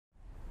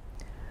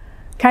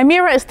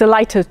Chimera is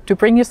delighted to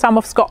bring you some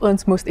of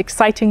Scotland's most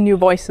exciting new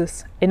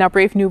voices in our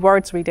Brave New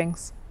Words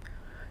readings.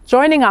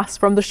 Joining us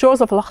from the shores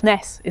of Loch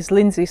Ness is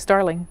Lindsey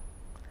Stirling.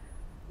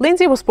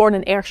 Lindsey was born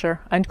in Ayrshire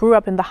and grew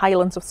up in the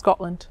Highlands of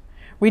Scotland,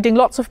 reading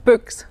lots of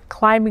books,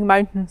 climbing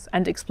mountains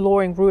and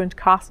exploring ruined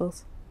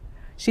castles.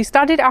 She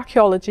studied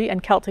archaeology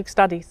and Celtic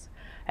studies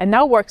and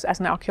now works as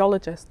an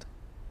archaeologist.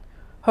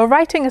 Her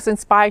writing is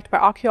inspired by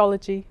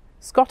archaeology,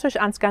 Scottish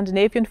and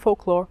Scandinavian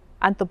folklore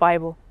and the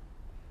Bible.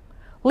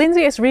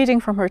 Lindsey is reading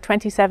from her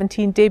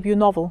 2017 debut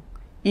novel,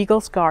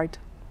 Eagle's Guard.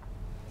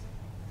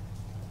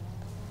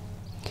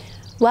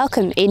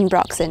 Welcome, Aidan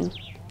Brockson.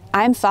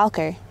 I'm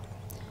Falker.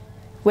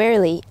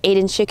 Warily,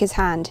 Aidan shook his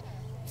hand,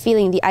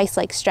 feeling the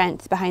ice-like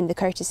strength behind the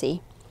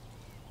courtesy.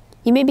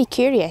 You may be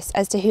curious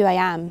as to who I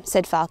am,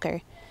 said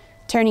Falker,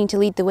 turning to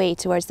lead the way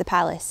towards the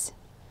palace.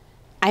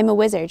 I'm a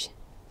wizard.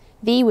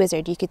 The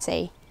wizard, you could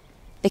say.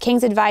 The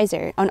king's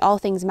advisor on all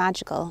things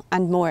magical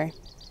and more.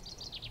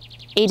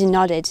 Aidan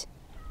nodded.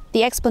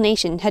 The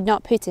explanation had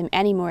not put him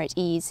any more at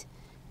ease,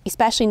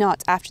 especially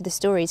not after the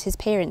stories his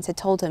parents had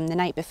told him the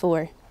night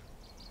before.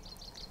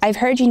 I've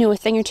heard you know a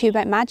thing or two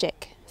about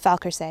magic,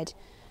 Falker said,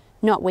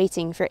 not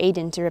waiting for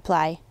Aidan to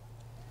reply.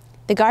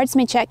 The guards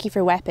may check you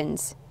for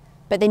weapons,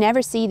 but they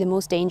never see the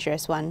most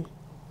dangerous one.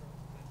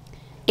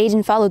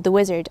 Aidan followed the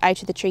wizard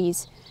out of the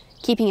trees,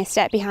 keeping a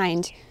step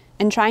behind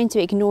and trying to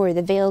ignore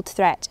the veiled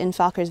threat in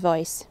Falker's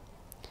voice.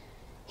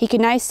 He could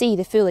now see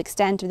the full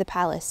extent of the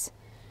palace,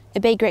 a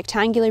big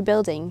rectangular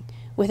building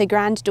with a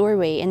grand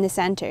doorway in the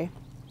centre,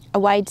 a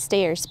wide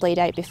stair splayed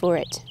out before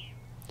it.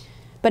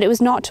 But it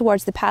was not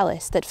towards the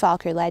palace that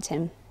Falker led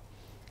him.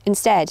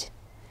 Instead,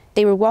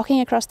 they were walking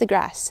across the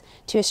grass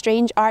to a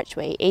strange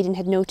archway Aidan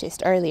had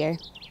noticed earlier.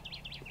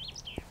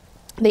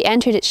 They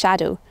entered its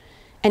shadow,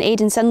 and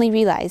Aidan suddenly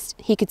realised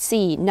he could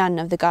see none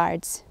of the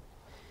guards.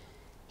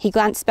 He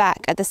glanced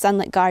back at the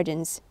sunlit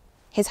gardens,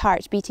 his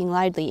heart beating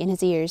loudly in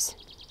his ears.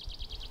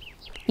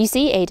 You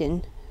see,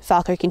 Aidan,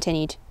 Falker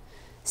continued,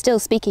 still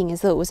speaking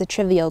as though it was a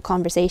trivial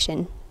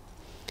conversation.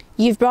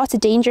 You've brought a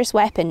dangerous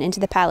weapon into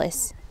the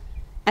palace,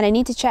 and I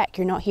need to check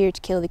you're not here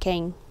to kill the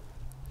king.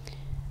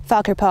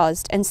 Falker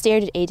paused and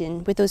stared at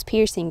Aidan with those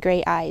piercing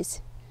grey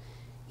eyes.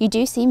 You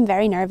do seem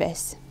very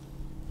nervous.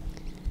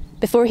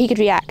 Before he could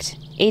react,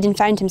 Aidan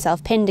found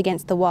himself pinned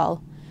against the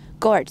wall,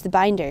 Gort, the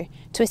binder,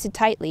 twisted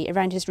tightly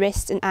around his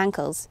wrists and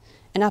ankles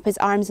and up his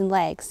arms and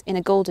legs in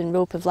a golden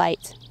rope of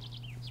light.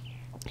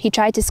 He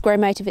tried to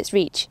squirm out of its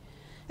reach,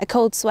 a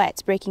cold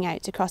sweat breaking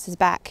out across his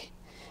back,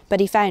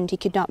 but he found he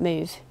could not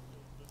move.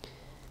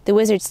 The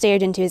wizard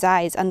stared into his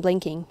eyes,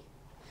 unblinking.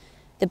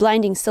 The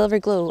blinding silver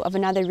glow of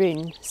another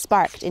rune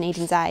sparked in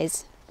Aidan's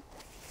eyes.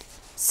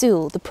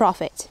 Sule, the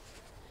prophet.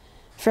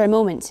 For a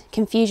moment,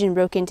 confusion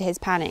broke into his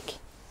panic.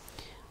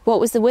 What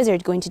was the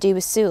wizard going to do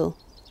with Sule?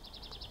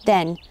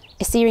 Then,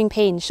 a searing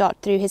pain shot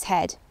through his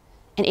head,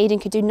 and Aidan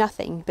could do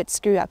nothing but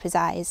screw up his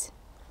eyes.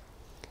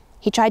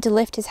 He tried to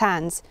lift his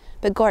hands,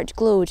 but Gort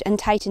glowed and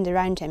tightened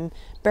around him,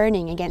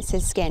 burning against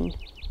his skin.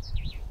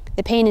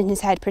 The pain in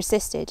his head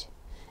persisted,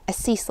 a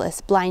ceaseless,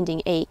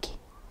 blinding ache.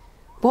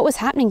 What was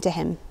happening to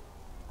him?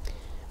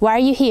 Why are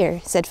you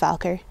here? Said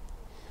Falker.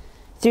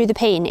 Through the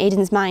pain,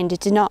 Aidan's mind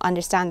did not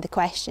understand the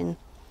question,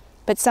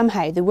 but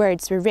somehow the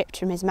words were ripped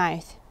from his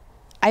mouth.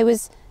 I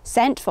was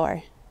sent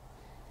for.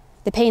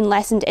 The pain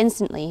lessened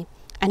instantly,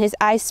 and his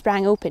eyes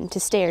sprang open to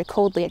stare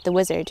coldly at the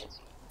wizard.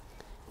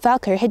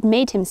 Falker had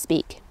made him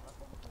speak.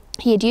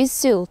 He had used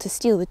Sule to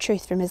steal the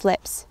truth from his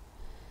lips.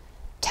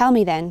 Tell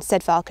me then,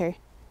 said Falker,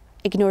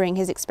 ignoring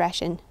his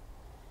expression.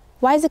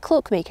 Why is a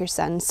cloakmaker's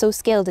son so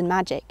skilled in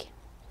magic?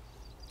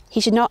 He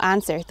should not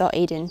answer, thought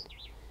Aidan.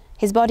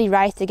 His body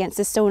writhed against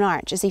the stone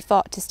arch as he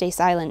fought to stay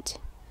silent.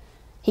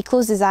 He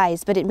closed his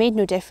eyes, but it made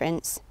no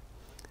difference.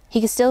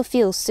 He could still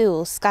feel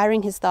Sule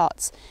scouring his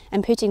thoughts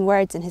and putting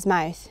words in his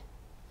mouth.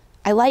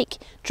 I like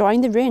drawing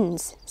the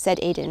runes, said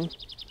Aidan.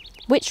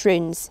 Which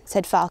runes?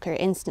 Said Falker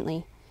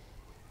instantly.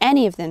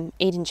 Any of them,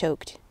 Aidan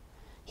choked.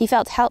 He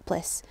felt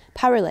helpless,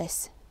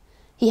 powerless.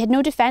 He had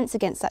no defence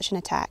against such an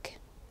attack.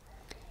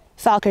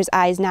 Falker's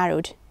eyes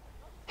narrowed.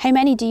 How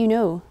many do you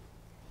know?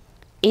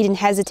 Aidan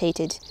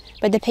hesitated,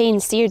 but the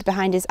pain seared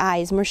behind his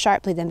eyes more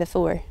sharply than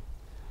before.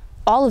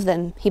 All of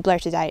them, he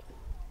blurted out.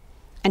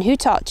 And who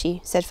taught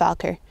you? Said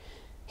Falker,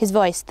 his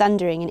voice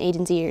thundering in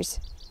Aidan's ears.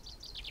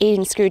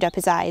 Aidan screwed up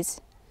his eyes.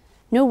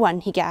 No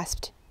one, he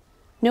gasped.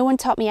 No one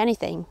taught me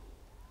anything.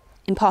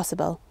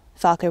 Impossible,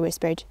 Falker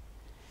whispered.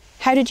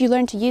 How did you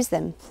learn to use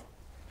them?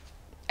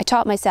 I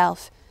taught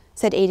myself,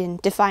 said Aidan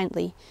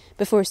defiantly,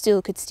 before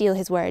Sule could steal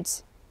his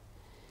words.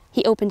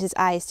 He opened his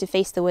eyes to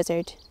face the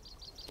wizard.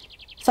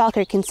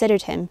 Falker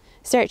considered him,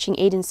 searching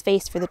Aidan's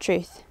face for the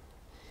truth.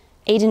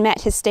 Aidan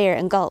met his stare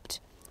and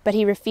gulped, but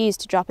he refused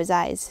to drop his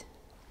eyes.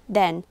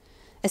 Then,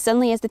 as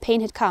suddenly as the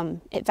pain had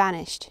come, it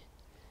vanished.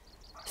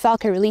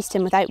 Falker released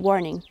him without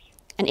warning,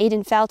 and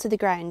Aidan fell to the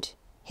ground,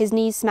 his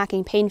knees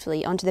smacking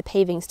painfully onto the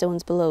paving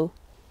stones below.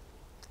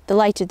 The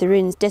light of the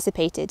runes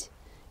dissipated,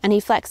 and he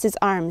flexed his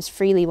arms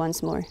freely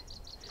once more.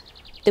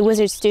 The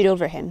wizard stood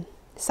over him,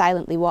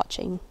 silently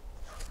watching.